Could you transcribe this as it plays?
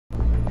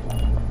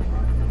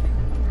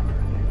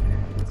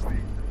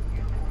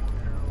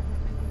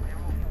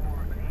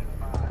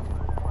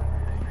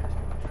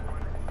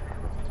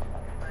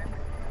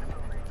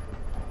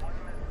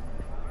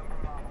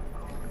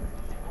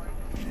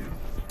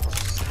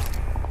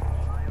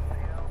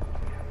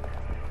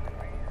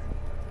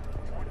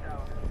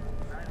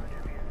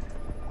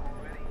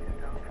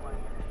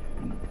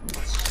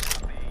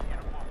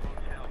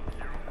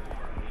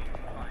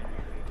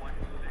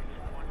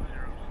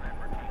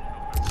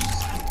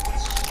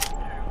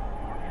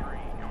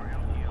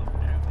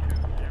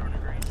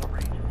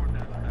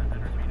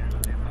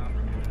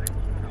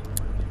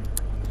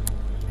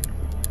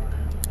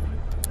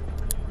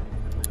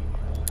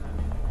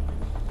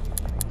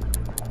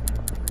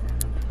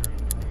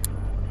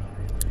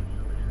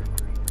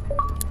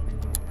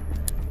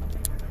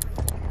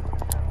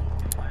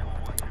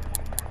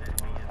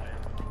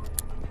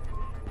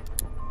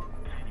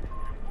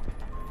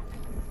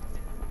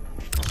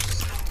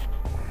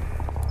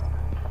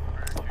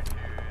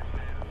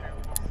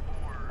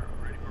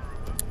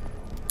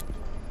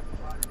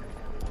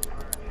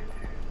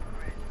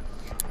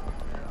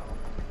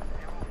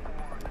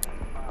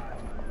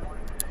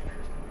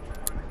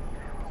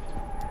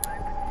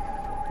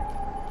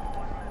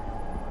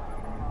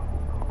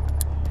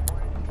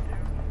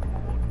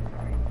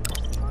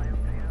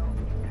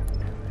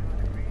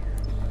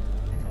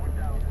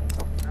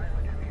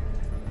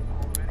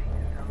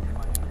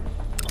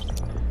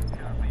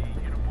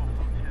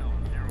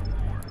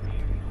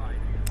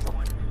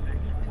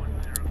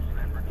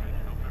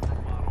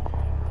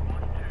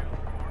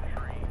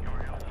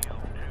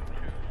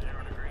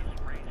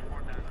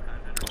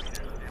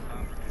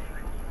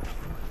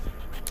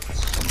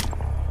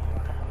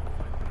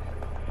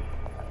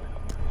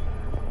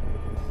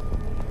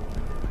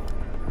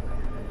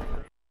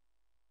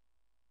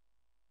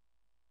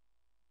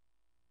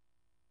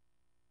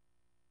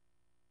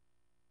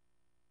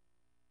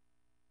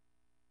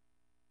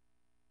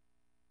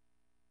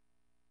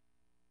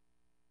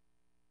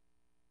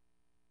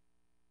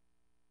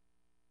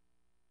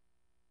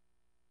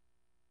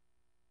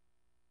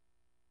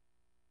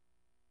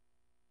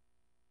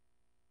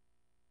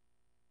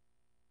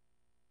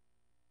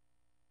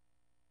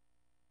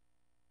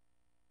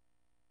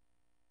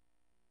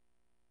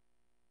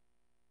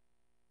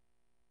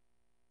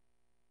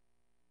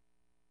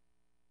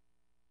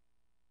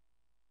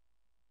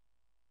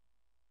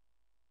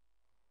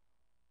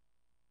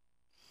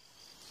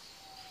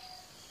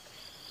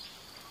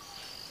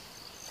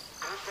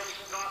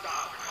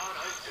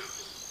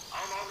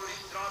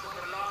status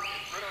verlaat,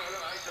 maar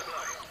hij te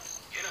blij.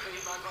 Enige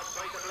iemand wat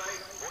buiten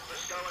blijft, wordt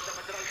beschouwd als een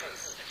bedreiger.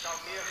 Het zal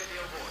meer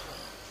gedeeld worden.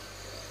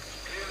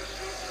 Clear the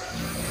streets and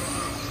return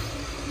to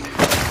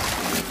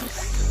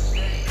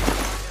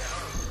your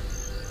house.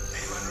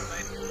 Anyone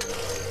remain?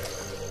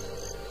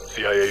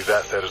 CIA's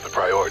asset is the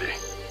priority.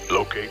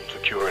 Locate,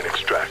 secure, and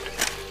extract.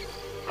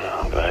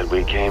 I'm glad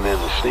we came in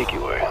the sneaky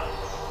way.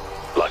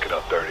 Lock it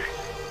up, 30.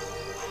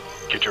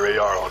 Get your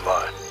AR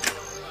online.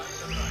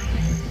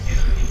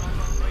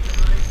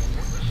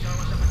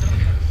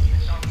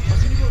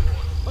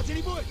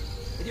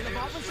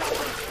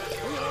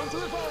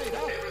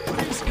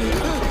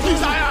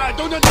 Please, I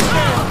don't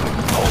understand.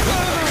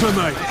 Come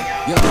on.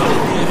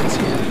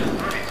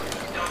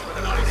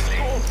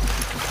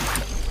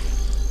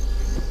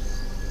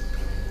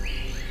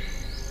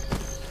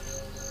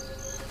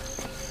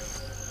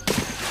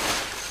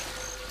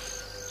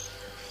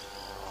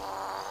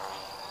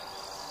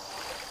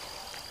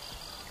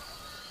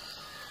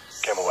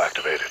 Camo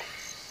activated.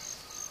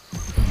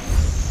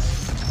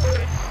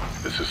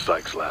 This is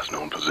Sykes' last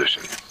known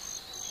position.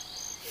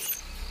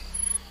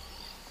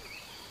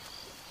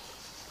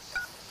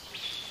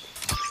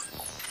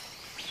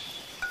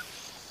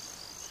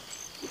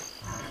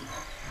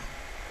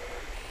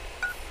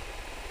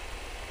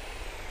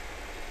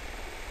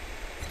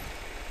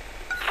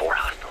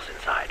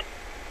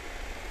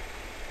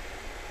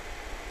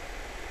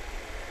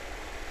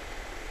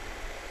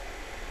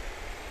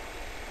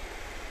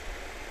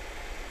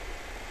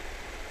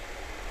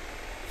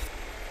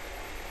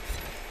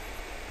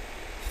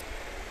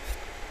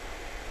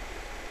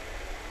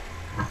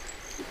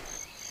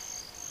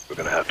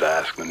 We're gonna have to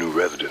ask the new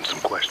residents some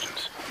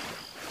questions.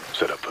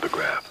 Set up for the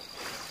grab.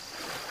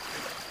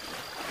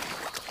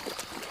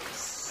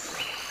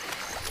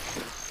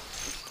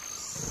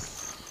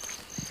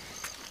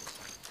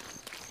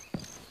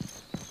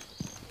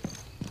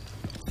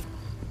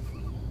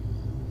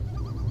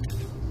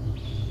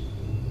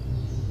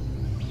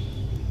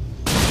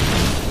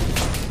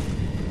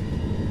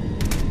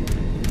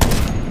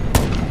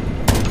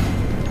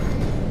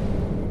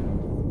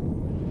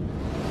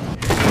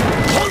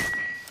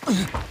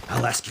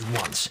 I'll ask you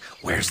once.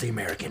 Where's the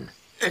American?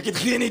 Ik heb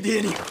geen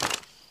idee niet.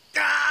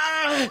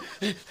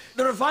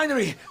 The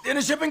refinery, in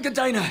a shipping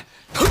container.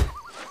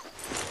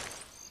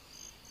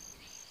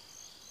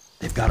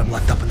 They've got him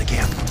locked up in the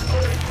camp.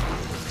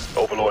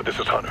 Overlord, this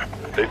is Hunter.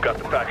 They've got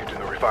the package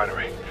in the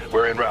refinery.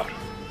 We're en route.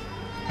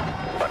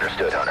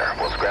 Understood, Hunter.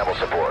 We'll scramble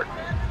support.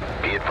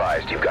 Be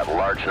advised, you've got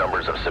large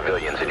numbers of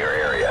civilians in your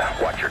area.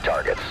 Watch your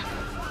targets.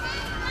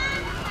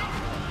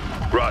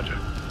 Roger.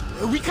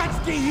 We can't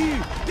stay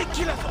here. They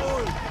kill us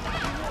all.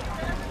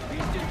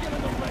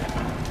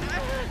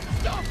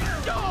 Stop!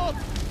 Stop!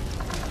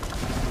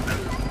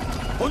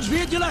 Ons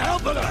weet jullie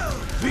helpen.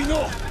 Wie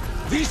nog?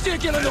 Wie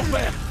steekt jullie nog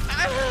weg?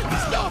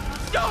 Stop!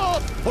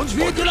 Stop! Ons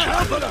weet jullie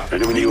helpen.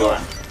 Wie nog?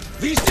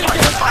 Wie steekt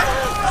jullie weg?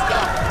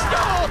 Stop!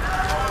 Stop!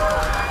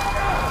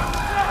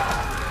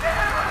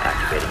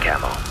 Activating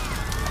camo.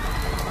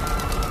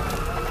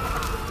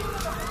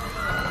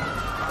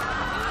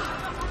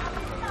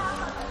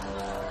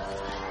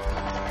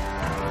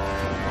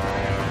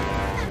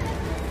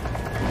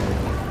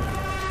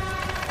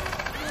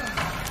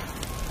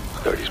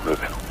 He's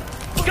moving.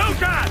 Go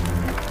time!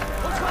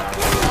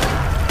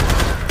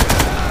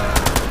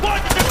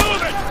 Watch it, they're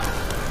moving!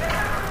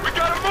 We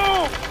gotta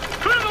move!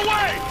 Clear the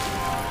way!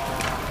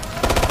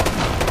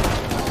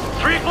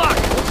 3 o'clock!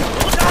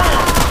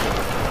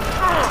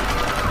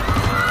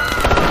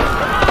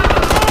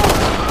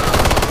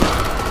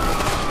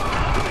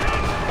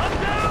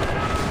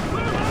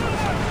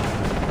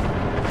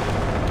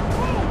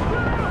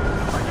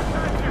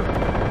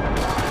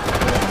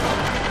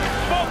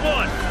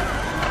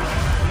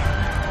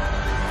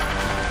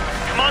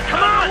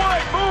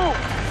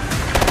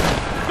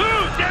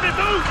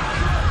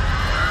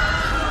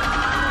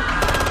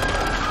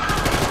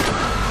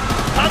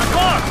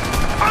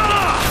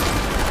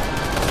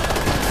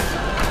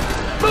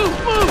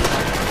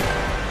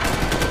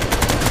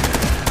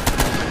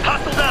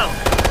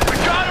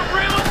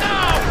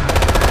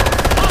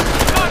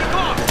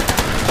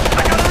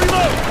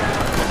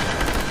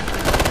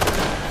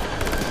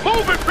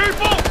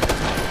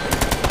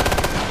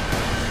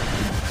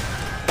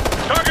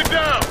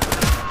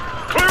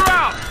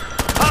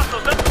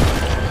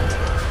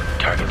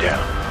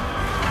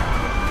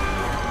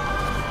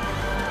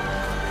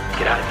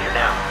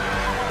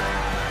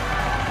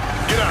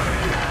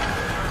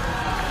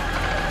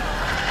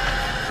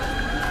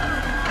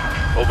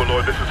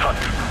 Overlord, this is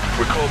Hunter.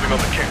 We're closing on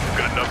the camp.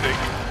 Got an update?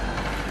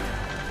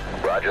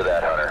 Roger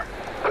that, Hunter.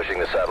 Pushing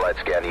the satellite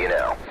scan to you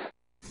now.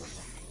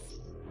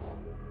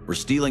 We're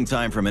stealing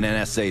time from an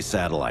NSA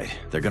satellite.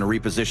 They're gonna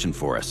reposition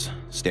for us.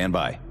 Stand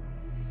by.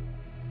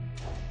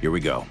 Here we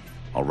go.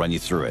 I'll run you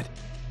through it.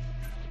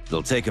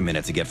 It'll take a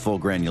minute to get full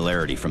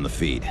granularity from the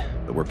feed,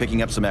 but we're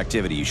picking up some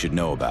activity you should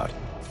know about.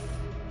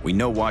 We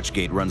know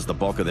Watchgate runs the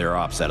bulk of their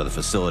ops out of the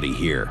facility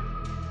here.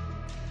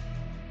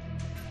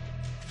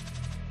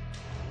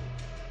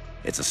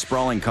 It's a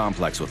sprawling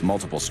complex with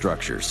multiple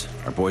structures.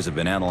 Our boys have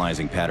been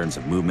analyzing patterns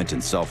of movement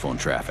and cell phone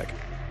traffic.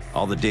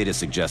 All the data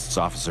suggests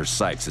Officer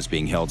Sykes is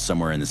being held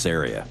somewhere in this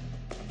area.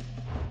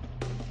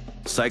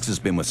 Sykes has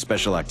been with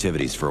Special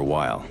Activities for a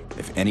while.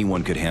 If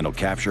anyone could handle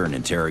capture and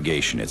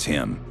interrogation, it's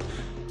him.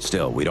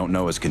 Still, we don't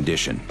know his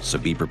condition, so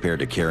be prepared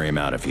to carry him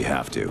out if you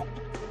have to.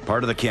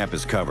 Part of the camp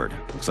is covered.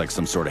 Looks like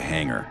some sort of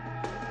hangar.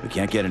 We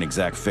can't get an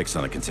exact fix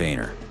on the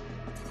container.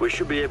 We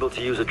should be able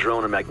to use a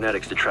drone or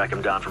magnetics to track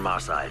him down from our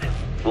side.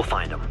 We'll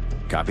find him.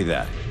 Copy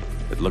that.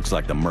 It looks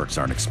like the mercs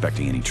aren't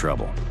expecting any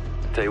trouble.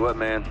 Tell you what,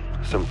 man.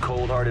 Some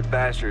cold-hearted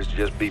bastards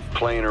just be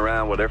playing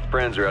around while their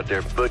friends are out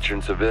there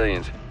butchering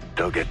civilians.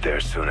 They'll get there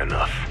soon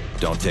enough.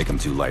 Don't take them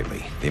too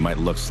lightly. They might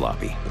look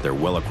sloppy, but they're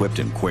well-equipped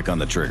and quick on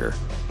the trigger.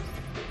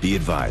 Be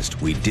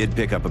advised, we did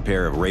pick up a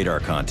pair of radar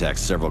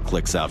contacts several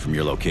clicks out from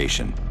your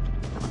location.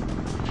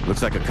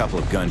 Looks like a couple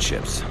of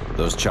gunships.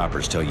 Those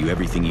choppers tell you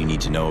everything you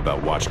need to know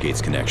about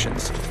Watchgate's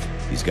connections.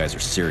 These guys are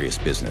serious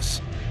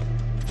business.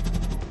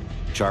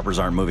 Choppers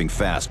aren't moving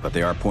fast, but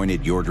they are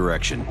pointed your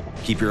direction.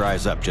 Keep your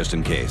eyes up just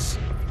in case.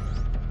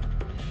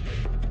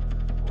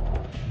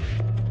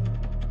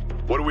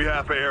 What do we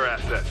have for air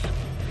assets?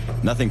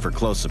 Nothing for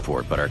close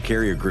support, but our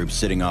carrier group's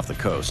sitting off the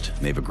coast.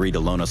 They've agreed to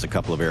loan us a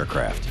couple of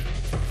aircraft.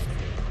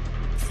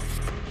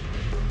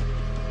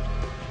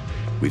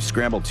 We've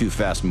scrambled 2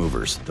 fast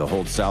movers. They'll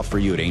hold south for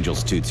you at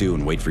Angels 2-2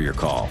 and wait for your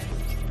call.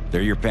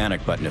 They're your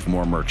panic button if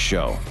more mercs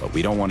show, but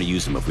we don't want to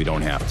use them if we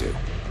don't have to.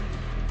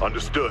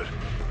 Understood.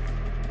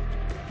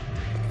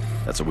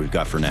 That's what we've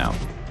got for now.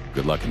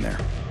 Good luck in there.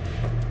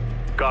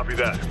 Copy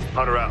that.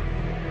 Hunter out.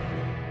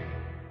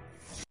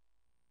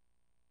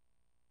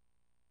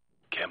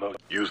 Camo,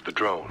 use the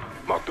drone.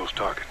 Mark those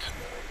targets.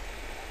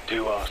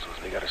 2 hostiles,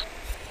 they got us.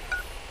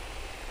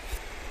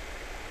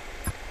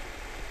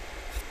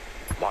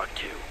 Mark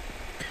 2.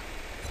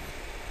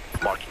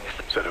 Marking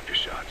this. Set up your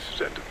shots.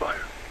 Set to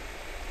fire.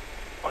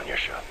 On your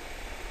shot.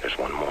 There's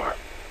one more.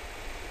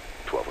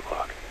 12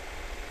 o'clock.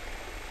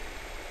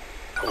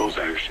 Goes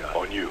your shot.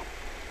 On you.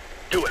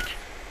 Do it!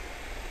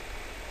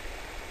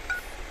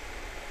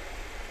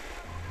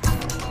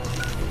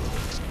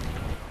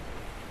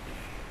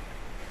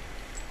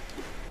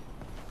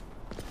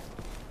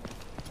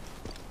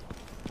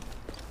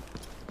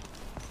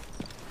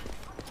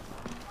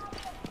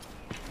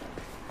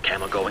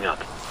 Camo going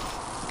up.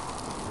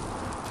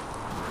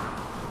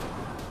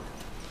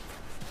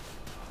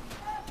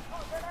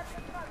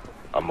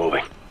 I'm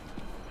moving.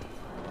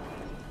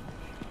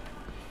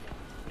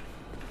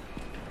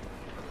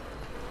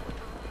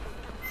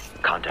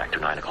 Contact to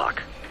 9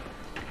 o'clock.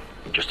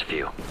 Just a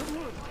few.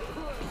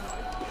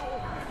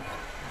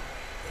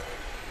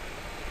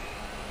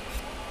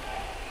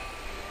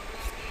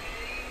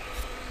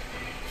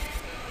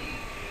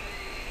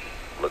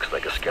 Looks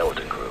like a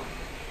skeleton crew.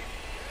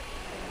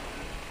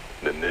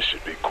 Then this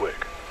should be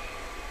quick.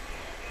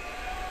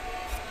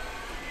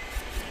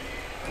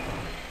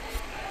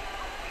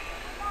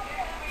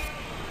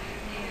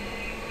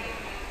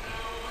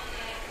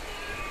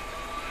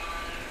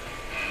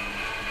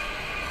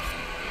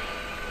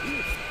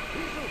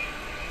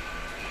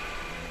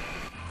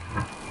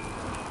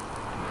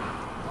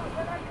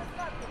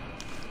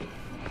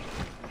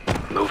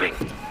 Moving.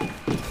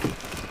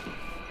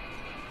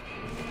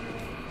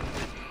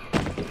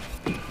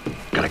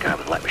 Got a guy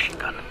with a light machine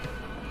gun.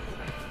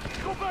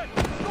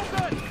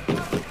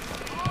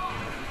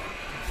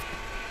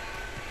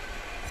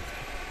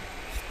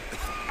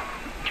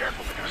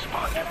 Careful, they're gonna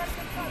spot you.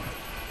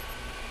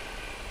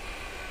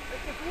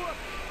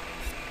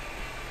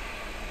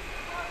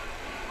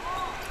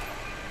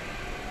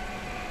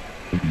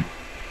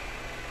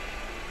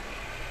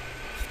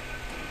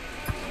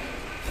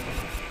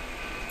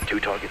 Two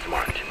targets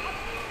marked.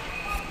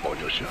 On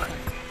your shot.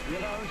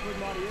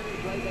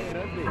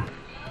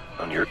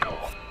 On your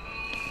call.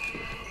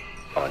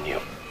 On you.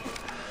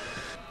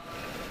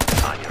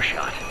 On your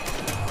shot.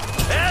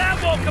 That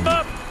won't come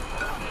up!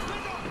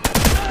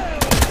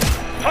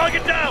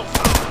 Target down!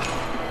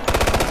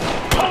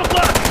 Hold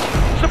block!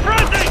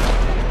 Suppressing!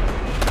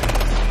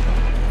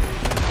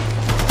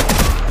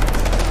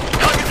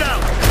 Target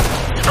down!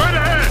 Straight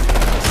ahead!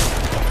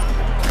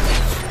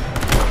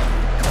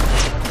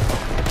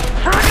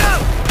 Frag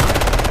out!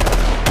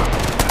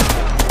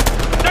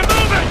 They're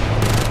moving!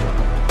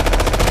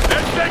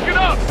 They're taking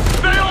up!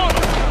 Stay on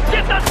them!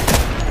 Get that!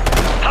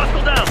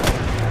 Hostile down!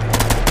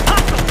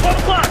 Hostile! 1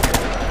 o'clock!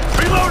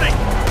 Reloading!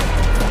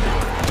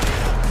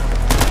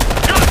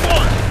 Got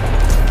one!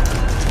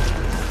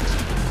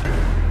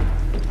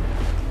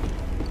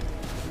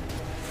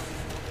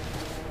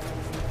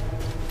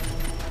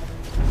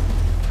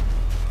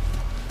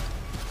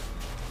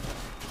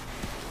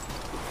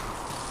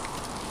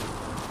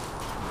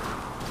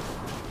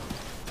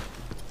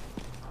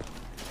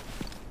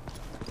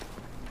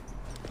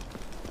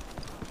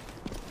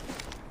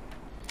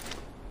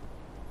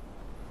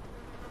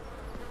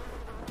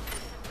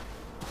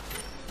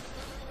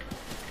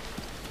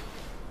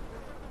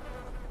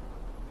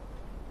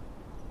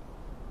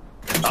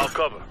 I'll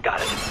cover.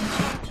 Got it.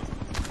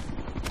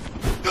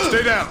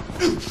 Stay down.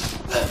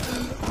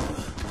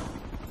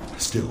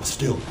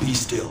 Still, be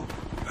still.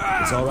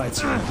 It's all right,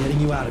 sir. I'm getting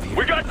you out of here.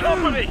 We got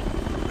company!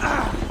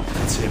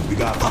 That's it. We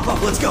got him.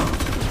 Up, let's go.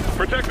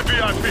 Protect the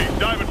VIP.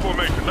 Diamond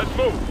formation. Let's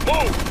move.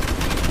 Move!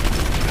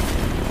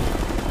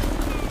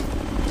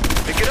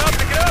 Pick it up!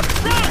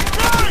 Run!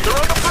 They're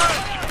on the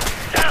bridge!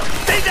 Down!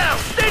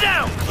 Stay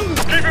down!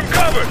 Keep him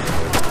covered!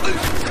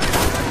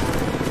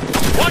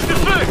 Watch the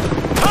six!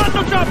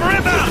 Hostile chopper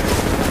inbound!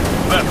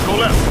 Left, go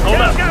left!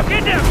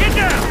 Get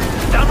down!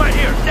 Down right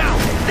here! Down!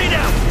 Stay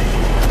down!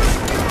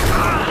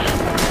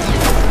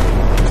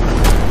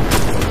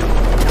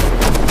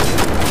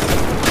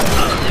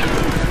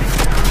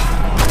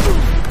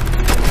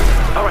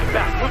 All right,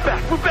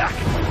 move back!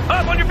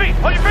 Up, on your feet!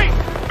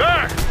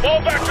 Back!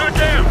 Fall back to the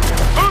camp!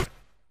 Move!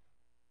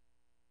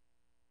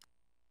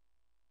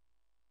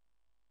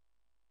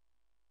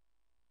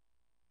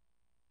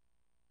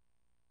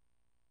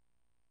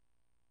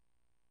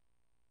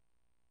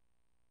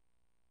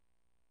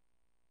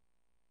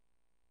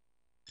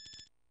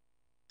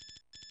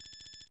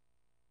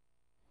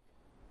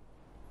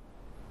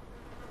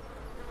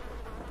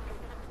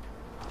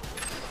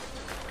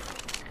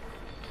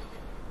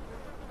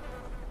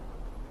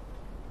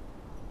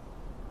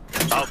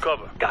 I'll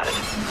cover. Got it.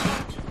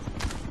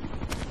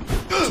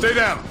 Stay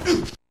down.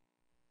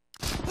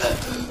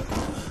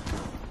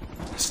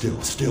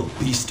 Still,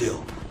 be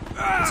still.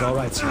 It's all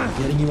right, sir.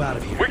 I'm getting you out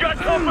of here. We got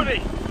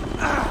company!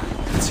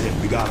 That's it.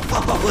 We got him.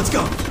 Up, let's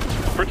go.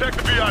 Protect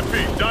the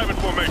VIP. Diamond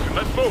formation.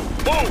 Let's move.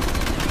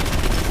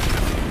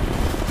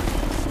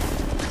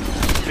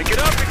 Pick it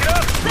up!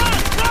 Run!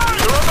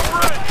 They're on the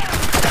bridge!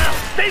 Down!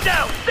 Stay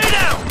down!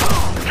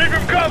 Keep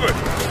him covered!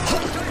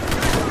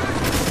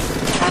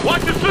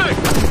 Watch the six!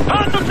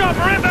 Hostile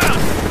chopper inbound!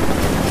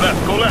 Left,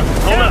 go left!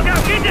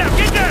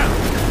 Get down!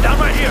 Down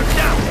right here!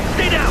 Down!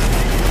 Stay down!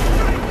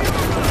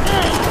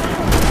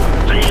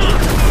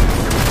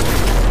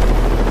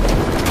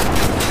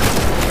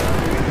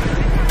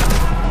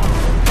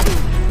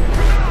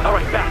 All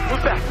right,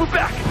 move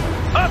back!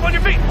 Up, on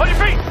your feet!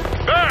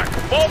 Back!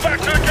 Fall back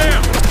to the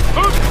camp!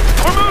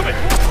 We're moving!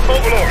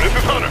 Overlord, this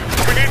is Hunter.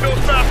 We need those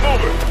fast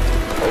movers.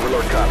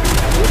 Overlord copy.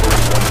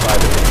 Wolverine 1-5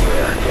 is in the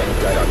air. Getting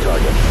right on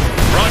target.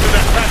 Roger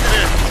that, pass it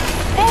in.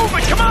 Move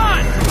it, come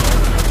on!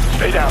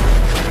 Stay down.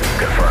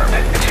 Confirmed.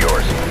 It's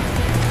yours.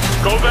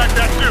 Go back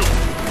that chute.